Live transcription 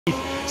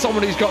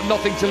someone who's got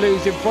nothing to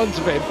lose in front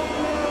of him.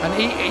 And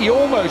he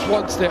almost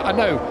wants to,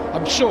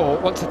 I'm sure,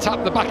 wants to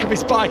tap the back of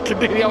his bike and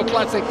do the old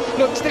classic.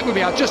 Look, stick with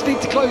me, I just need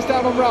to close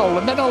down and roll,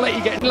 and then I'll let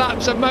you get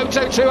laps of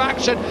Moto2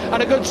 action.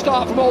 And a good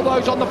start from all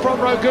those on the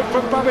front row, good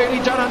from Fabio Di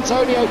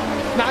Giannantonio.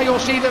 Now you'll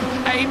see them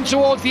aim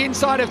towards the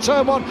inside of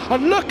turn one,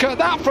 and look at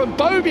that from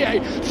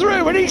Beaubier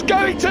through, and he's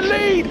going to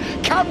lead.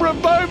 Cameron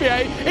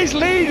Beaubier is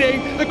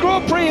leading the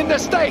Grand Prix in the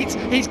States.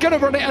 He's going to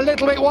run it a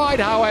little bit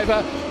wide,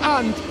 however,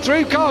 and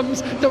through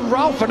comes the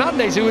Raul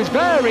Fernandez, who was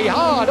very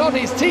hard on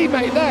his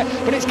teammate there,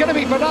 but it's going to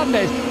be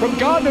Fernandez from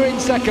Gardner in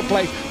second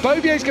place.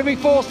 Beaubier's going to be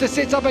forced to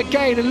sit up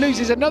again and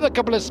loses another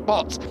couple of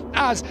spots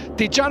as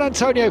Di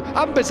Giannantonio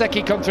and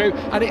Bezzecchi come through,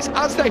 and it's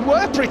as they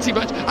were pretty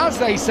much as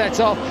they set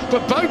off.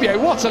 But Beaubier,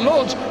 what a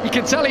launch! You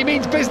can tell he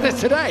means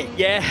business today.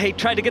 Yeah, he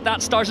tried to get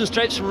that stars and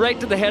stripes right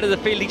to the head of the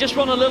field. He just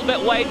ran a little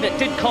bit wide, and it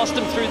did cost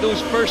him through those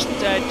first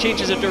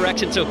changes of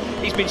direction. So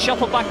he's been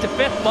shuffled back to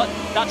fifth, but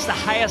that's the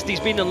highest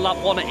he's been in lap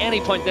one at any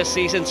point this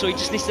season. So he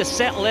just needs to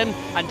settle in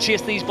and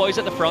chase these boys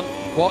at the front.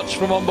 Watch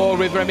from on board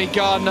with Remy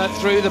Gardner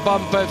through the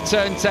bump of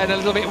turn 10, a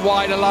little bit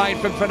wider line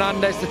from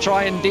Fernandez to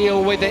try and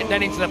deal with it,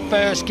 then into the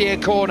first gear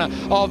corner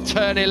of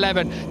turn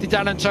 11. Di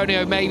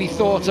Giannantonio maybe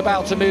thought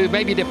about a move,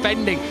 maybe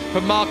defending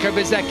from Marco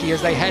Bezzecchi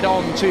as they head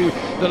on to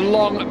the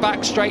long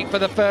back straight for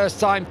the first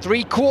time.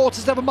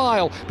 3/4 of a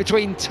mile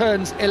between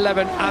turns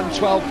 11 and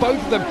 12,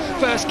 both of them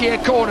first gear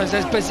corners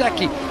as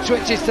Bezzecchi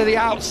switches to the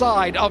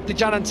outside of Di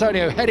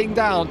Giannantonio, heading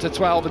down to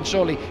 12, and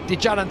surely Di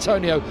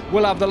Giannantonio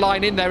will have the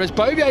line in there as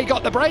Beaubier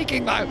got the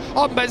braking though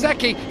on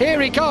Bezzecchi.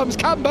 Here he comes,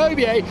 Cam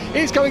Beaubier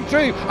is going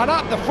through, and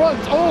at the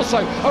front also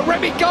a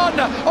Remy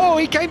Gardner. Oh,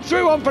 he came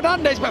through on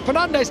Fernandez, but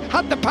Fernandez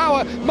had the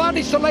power,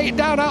 managed to lay it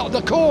down out of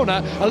the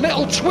corner. A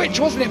little twitch,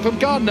 wasn't it, from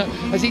Gardner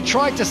as he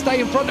tried to stay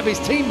in front of his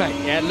teammate.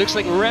 Yeah, it looks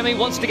like Remy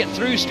wants to get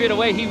through straight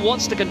away. He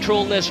wants to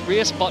control this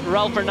race, but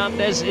Raul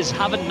Fernandez is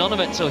having none of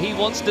it, so he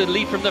wants to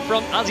lead from the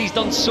front, as he's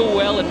done so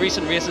well in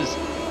recent races.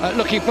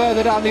 Looking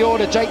further down the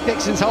order, Jake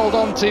Dixon's held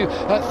on to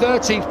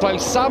 13th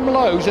place. Sam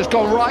Lowes has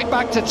gone right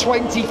back to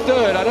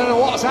 23rd. I don't know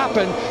what's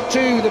happened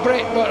to the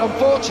Brit, but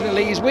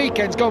unfortunately his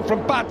weekend's gone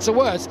from bad to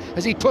worse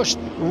as he pushed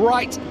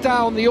right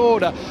down the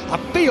order. I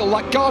feel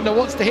like Gardner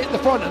wants to hit the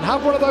front and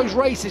have one of those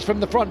races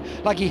from the front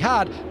like he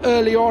had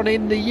earlier on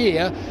in the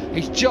year.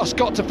 He's just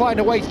got to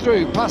find a way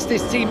through past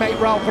his teammate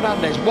Raul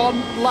Fernandez.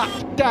 One lap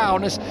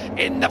down as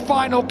in the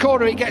final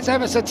corner it gets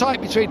ever so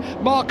tight between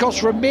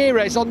Marcos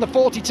Ramirez on the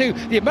 42,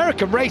 the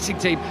American racing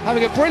team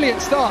having a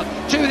brilliant start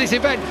to this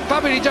event.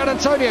 Fabio Di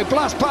Giannantonio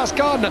blast past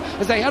Gardner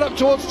as they head up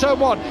towards turn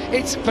one.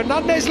 It's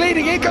Fernandez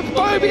leading, here comes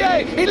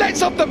Beaubier, he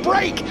lets off the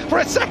brake for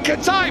a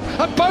second time,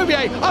 and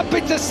Beaubier up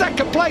into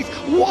second place.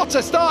 What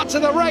a start to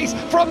the race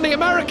from the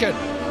American.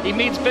 He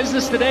means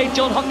business today.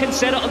 John Huckins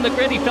said it on the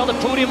grid, he felt the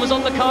podium was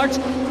on the cards.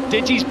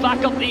 Digi's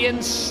back up the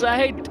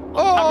inside.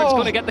 Cameron's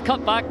going to get the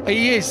cut back.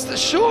 He is,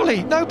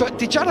 surely. No, but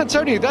Di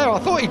Giannantonio there, I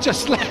thought he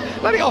just let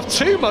it off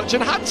too much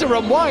and had to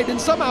run wide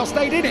and somehow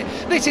stayed in it.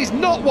 This is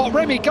not what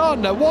Remy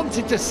Gardner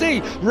wanted to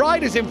see.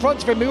 Riders in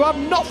front of him who have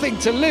nothing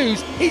to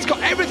lose. He's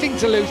got everything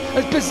to lose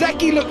as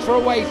Bezzecchi looked for a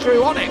way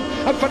through on him,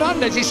 and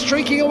Fernandez is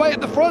streaking away at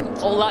the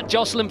front. All that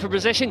jostling for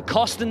position,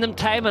 costing them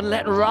time and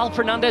letting Raul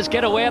Fernandez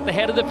get away at the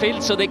head of the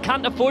field, so they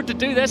can't afford to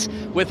do this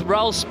with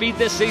Raul's speed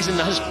this season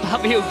as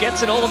Fabio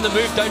gets it all on the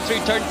move down through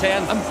turn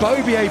 10. And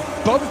Beaubier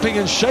bumping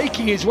and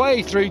shaking his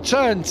way through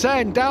turn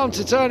 10 down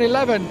to turn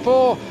 11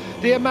 for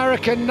the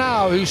American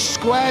now, who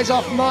squares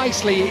off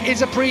nicely. He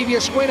is a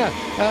previous winner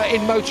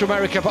in Moto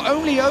America, but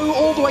only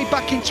all the way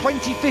back in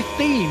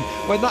 2015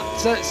 when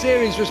that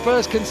series was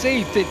first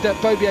conceived did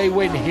Beaubier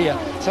win here.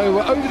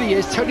 So over the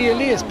years, Tony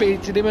Elias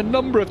beaten him a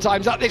number of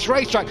times at this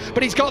racetrack,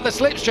 but he's got the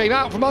slipstream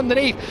out from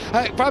underneath.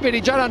 Fabio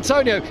Di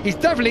Giannantonio, he's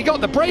definitely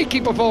got the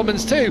braking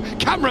performance too.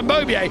 Cameron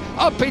Beaubier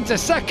up into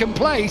second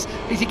place.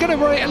 Is he going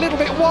to run it a little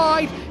bit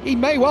wide? He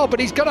may well, but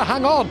he's going to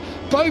hang on.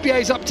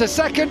 Beaubier's up to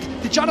second.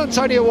 Di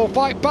Giannantonio will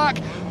fight back,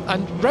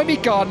 and Remy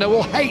Gardner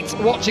will hate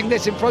watching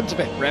this in front of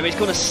him. Remy's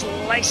going to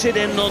slice it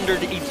in under.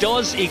 He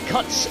does. He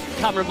cuts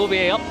Cameron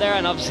Beaubier up there,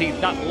 and obviously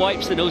that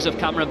wipes the nose of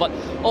Cameron. But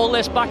all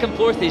this back and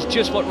forth is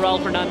just what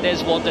Raul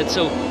Fernandez wanted.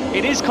 So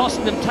it is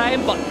costing them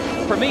time, but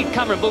for me,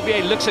 Cameron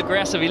Beaubier looks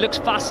aggressive. He looks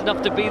fast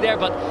enough to be there,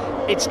 but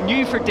it's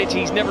new for Digi.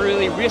 He's never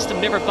really raced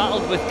him, never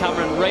battled with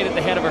Cameron right at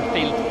the head of our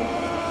field.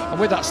 And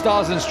with that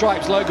Stars and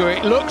Stripes logo,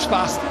 it looks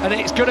fast, and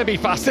it's going to be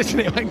fast, isn't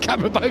it, when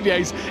Cameron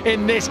Beaubier's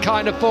in this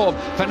kind of form.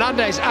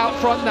 Fernandez out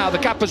front now. The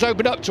gap has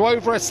opened up to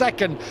over a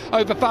second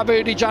over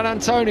Fabio Di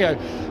Giannantonio.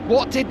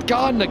 What did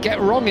Gardner get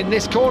wrong in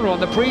this corner on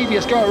the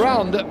previous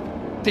go-around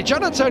that Di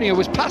Giannantonio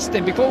was past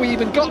him before we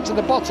even got to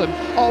the bottom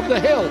of the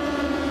hill?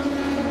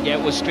 Yeah,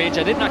 it was strange.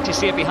 I didn't actually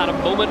see if he had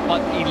a moment, but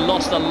he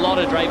lost a lot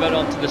of drive out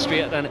onto the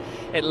straight, and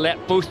it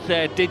let both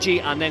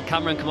Digi and then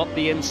Cameron come up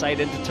the inside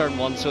into turn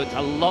one, so it's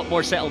a lot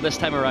more settled this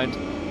time around.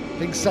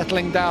 Things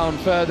settling down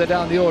further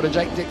down the order.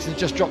 Jake Dixon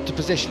just dropped a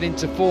position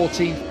into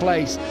 14th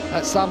place.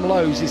 Sam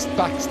Lowes is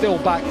still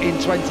back in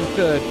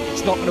 23rd.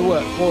 It's not going to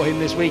work for him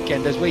this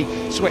weekend as we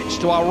switch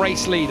to our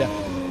race leader,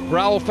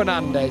 Raul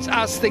Fernandez.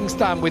 As things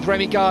stand with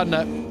Remy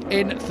Gardner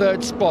in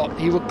third spot,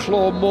 he would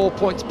claw more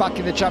points back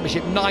in the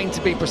championship, 9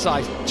 to be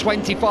precise.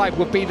 25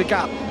 would be the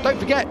gap. Don't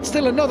forget,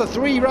 still another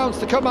 3 rounds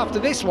to come after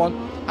this one.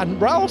 And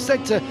Raul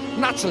said to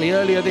Natalie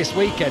earlier this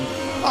weekend,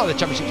 oh, the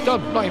championship's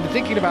done, not even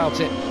thinking about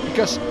it,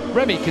 because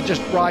Remy can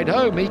just ride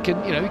home. He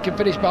can, he can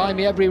finish behind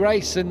me every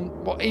race, and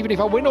even if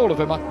I win all of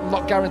them, I'm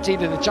not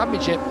guaranteed in the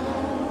championship.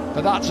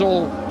 But that's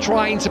all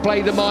trying to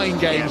play the mind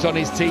games on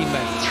his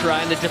teammates.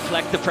 Trying to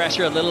deflect the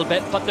pressure a little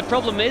bit. But the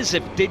problem is,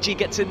 if Digi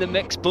gets in the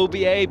mix,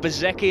 Beaubier,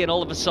 Bezzecchi, and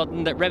all of a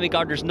sudden that Remy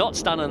Gardner's not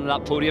standing on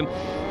that podium,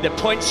 the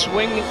point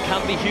swing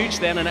can be huge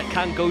then, and it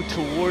can go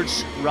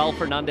towards Raul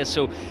Fernandez.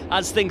 So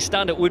as things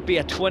stand, it would be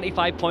a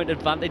 25-point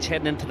advantage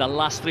heading into the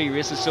last 3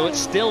 races. So it's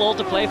still all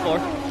to play for.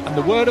 And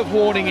the word of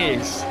warning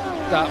is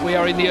that we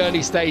are in the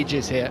early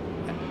stages here.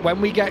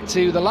 When we get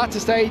to the latter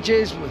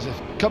stages, there's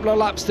a couple of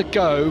laps to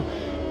go,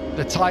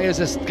 the tyres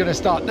are going to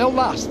start. They'll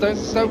last,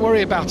 don't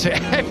worry about it.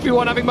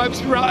 Everyone having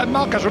moments.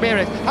 Marcos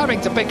Ramirez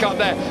having to pick up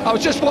there. I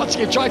was just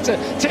watching him trying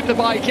to tip the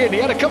bike in. He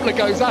had a couple of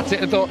goes at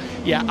it and thought,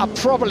 yeah, I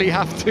probably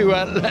have to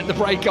let the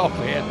brake off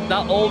here.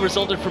 That all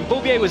resulted from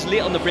Beaubier was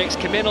late on the brakes,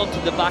 came in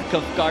onto the back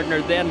of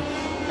Gardner, then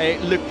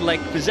it looked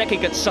like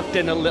Bezzecchi got sucked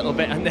in a little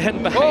bit, and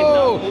then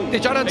behind Di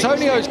Gian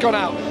Antonio's gone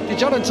out. Di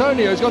Gian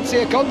Antonio's gone to see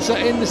a concert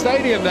in the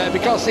stadium there,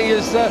 because he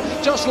has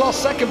just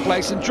lost second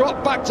place and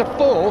dropped back to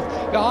fourth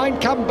behind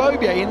Cam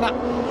Beaubier in that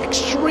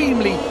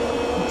extremely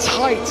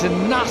tight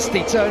and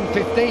nasty turn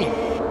 15.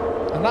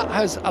 And that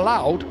has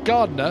allowed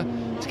Gardner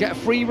to get a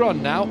free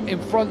run now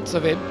in front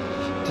of him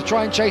to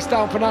try and chase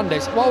down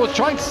Fernandez. What I was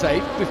trying to say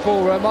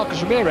before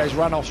Marcos Ramirez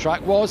ran off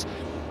track was,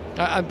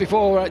 and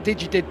before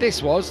Digi did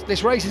this, was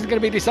this race isn't going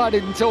to be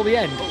decided until the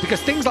end,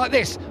 because things like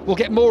this will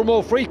get more and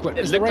more frequent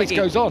as the race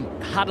goes on.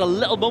 Had a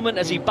little moment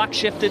as he back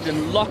shifted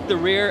and locked the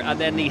rear, and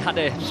then he had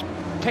to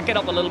pick it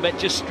up a little bit,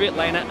 just straight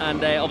line it,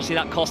 and obviously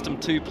that cost him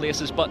 2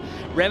 places. But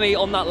Remy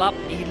on that lap,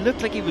 he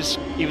looked like he was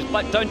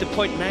back down to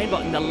 0.9,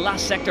 but in the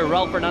last sector,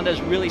 Raul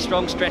Fernandez really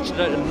strong, stretched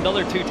it out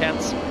another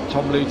 2/10.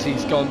 Tom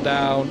Lutey's gone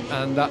down,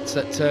 and that's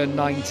at turn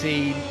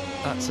 19.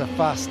 That's a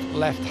fast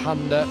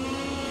left-hander.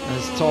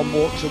 As Tom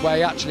walks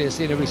away, actually has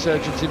seen a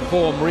resurgence in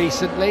form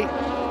recently,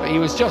 but he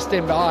was just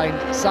in behind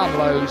Sam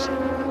Lowes,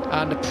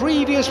 and a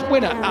previous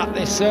winner at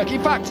this circuit.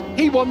 In fact,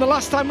 he won the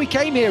last time we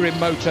came here in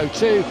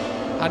Moto2,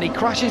 and he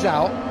crashes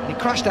out. He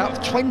crashed out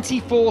of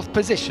 24th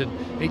position.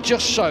 It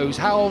just shows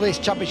how this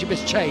championship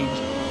has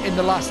changed in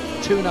the last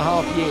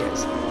 2.5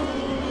 years.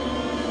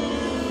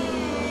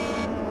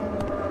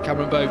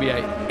 Cameron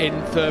Beaubier in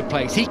third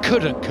place. He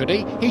couldn't, could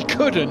he? He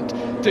couldn't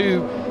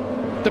do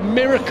the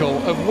miracle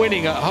of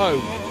winning at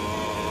home.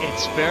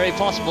 It's very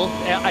possible.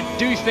 I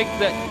do think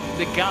that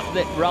the gap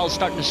that Raul's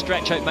starting to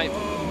stretch out might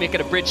make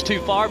it a bridge too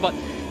far, but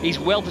he's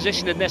well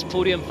positioned in this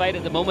podium fight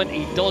at the moment.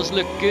 He does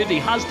look good. He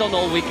has done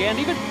all weekend.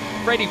 Even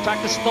Freddie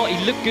practice thought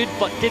he looked good,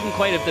 but didn't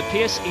quite have the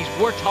pace. He's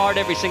worked hard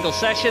every single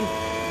session,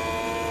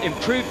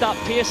 improved that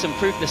pace,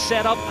 improved the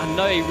setup, and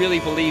now he really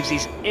believes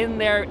he's in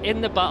there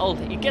in the battle.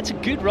 He gets a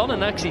good run,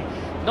 and actually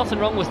nothing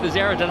wrong with his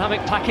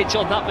aerodynamic package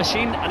on that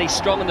machine, and he's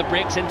strong on the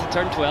brakes into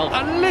turn 12.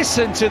 And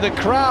listen to the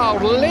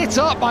crowd lit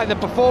up by the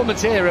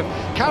performance here of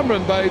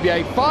Cameron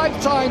Beaubier,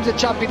 5 times a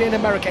champion in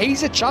America.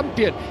 He's a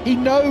champion. He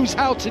knows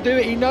how to do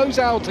it. He knows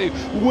how to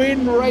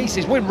win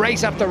races, win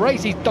race after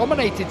race. He's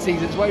dominated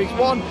seasons where he's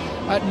won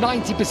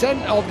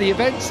 90% of the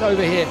events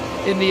over here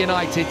in the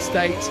United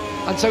States.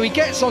 And so he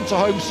gets onto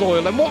home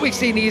soil, and what we've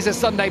seen, he is a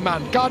Sunday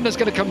man. Gardner's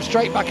going to come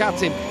straight back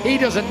at him. He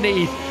doesn't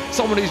need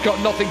someone who's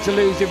got nothing to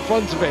lose in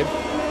front of him.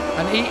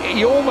 And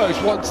he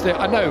almost wants to,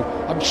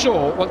 I'm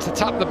sure, wants to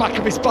tap the back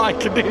of his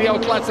bike and do the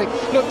old classic,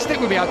 look, stick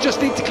with me, I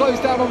just need to close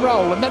down on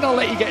Raul, and then I'll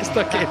let you get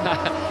stuck in.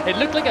 It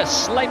looked like a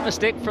slight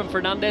mistake from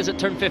Fernandez at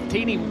turn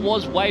 15. He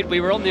was wide. We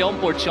were on the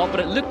onboard shot, but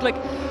it looked like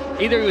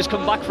either he was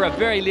coming back for a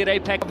very late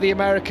apex. Of the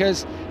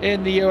Americas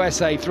in the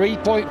USA,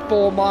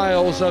 3.4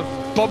 miles of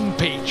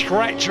bumpy,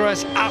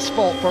 treacherous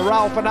asphalt for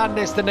Raul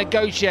Fernandez to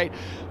negotiate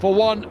for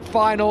one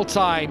final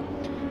time.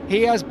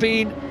 He has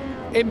been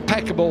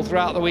impeccable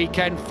throughout the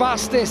weekend.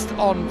 Fastest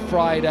on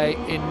Friday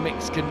in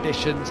mixed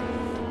conditions,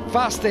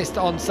 fastest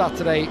on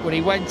Saturday when he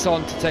went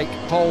on to take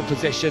pole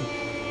position,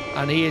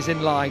 and he is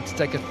in line to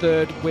take a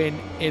 3rd win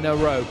in a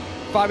row.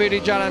 Fabio Di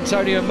Gian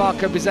Antonio and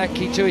Marco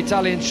Bezzecchi, 2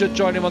 Italians, should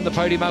join him on the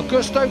podium.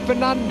 Augusto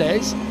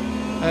Fernandez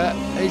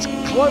is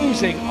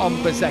closing on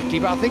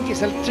Bezzecchi, but I think it's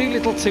too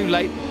little too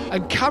late.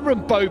 And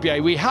Cameron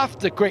Beaubier, we have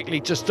to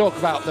quickly just talk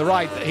about the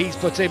ride that he's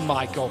put in,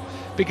 Michael,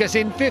 because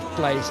in 5th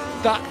place,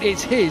 that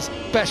is his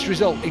best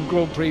result in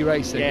Grand Prix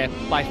racing. Yeah,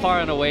 by far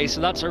and away. So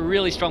that's a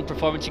really strong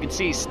performance. You can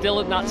see he's still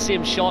in that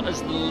same shot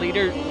as the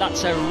leader.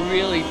 That's a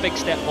really big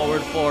step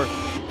forward for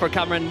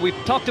Cameron. We've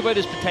talked about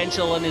his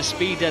potential and his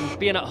speed, and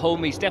being at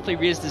home, he's definitely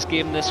raised his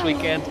game this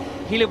weekend.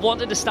 He'll have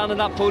wanted to stand on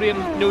that podium,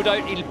 no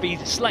doubt. He'll be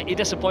slightly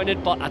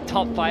disappointed, but a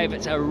top 5,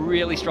 it's a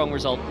really strong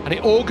result. And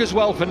it augurs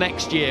well for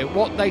next year.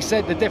 What they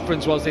said the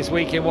difference was this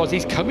weekend was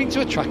he's coming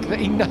to a track that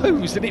he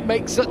knows, and it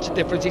makes such a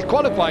difference. He's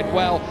qualified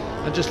well,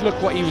 and just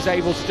look what he was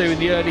able to do in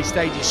the early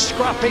stages,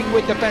 scrapping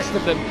with the best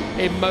of them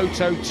in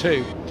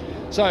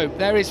Moto2. So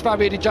there is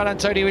Fabio Di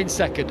Gianantonio in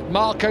second.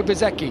 Marco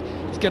Bezzecchi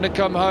is going to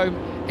come home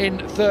in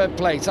third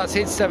place. That's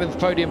his 7th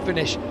podium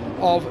finish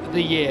of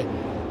the year.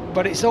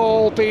 But it's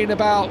all been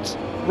about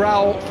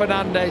Raul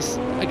Fernandez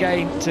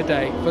again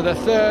today for the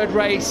 3rd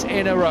race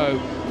in a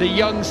row. The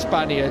young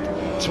Spaniard,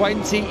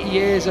 20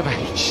 years of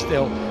age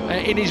still,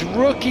 in his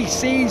rookie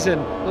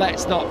season,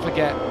 let's not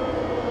forget.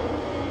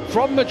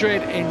 From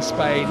Madrid in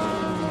Spain,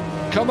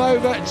 come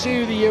over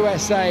to the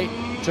USA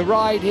to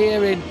ride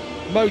here in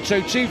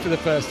Moto2 for the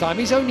first time.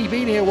 He's only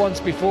been here once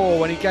before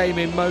when he came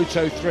in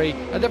Moto3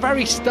 at the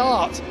very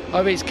start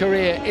of his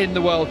career in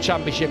the World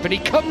Championship, and he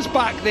comes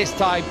back this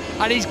time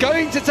and he's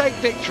going to take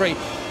victory.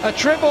 A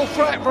triple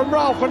threat from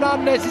Raul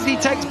Fernandez as he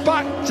takes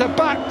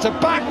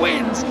back-to-back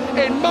wins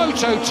in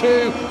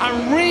Moto2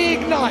 and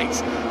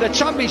reignites the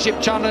championship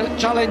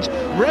challenge.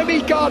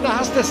 Remy Gardner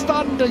has to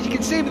stand, as you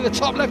can see him in the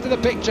top left of the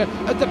picture,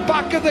 at the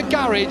back of the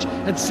garage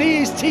and see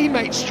his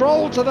teammates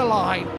stroll to the line.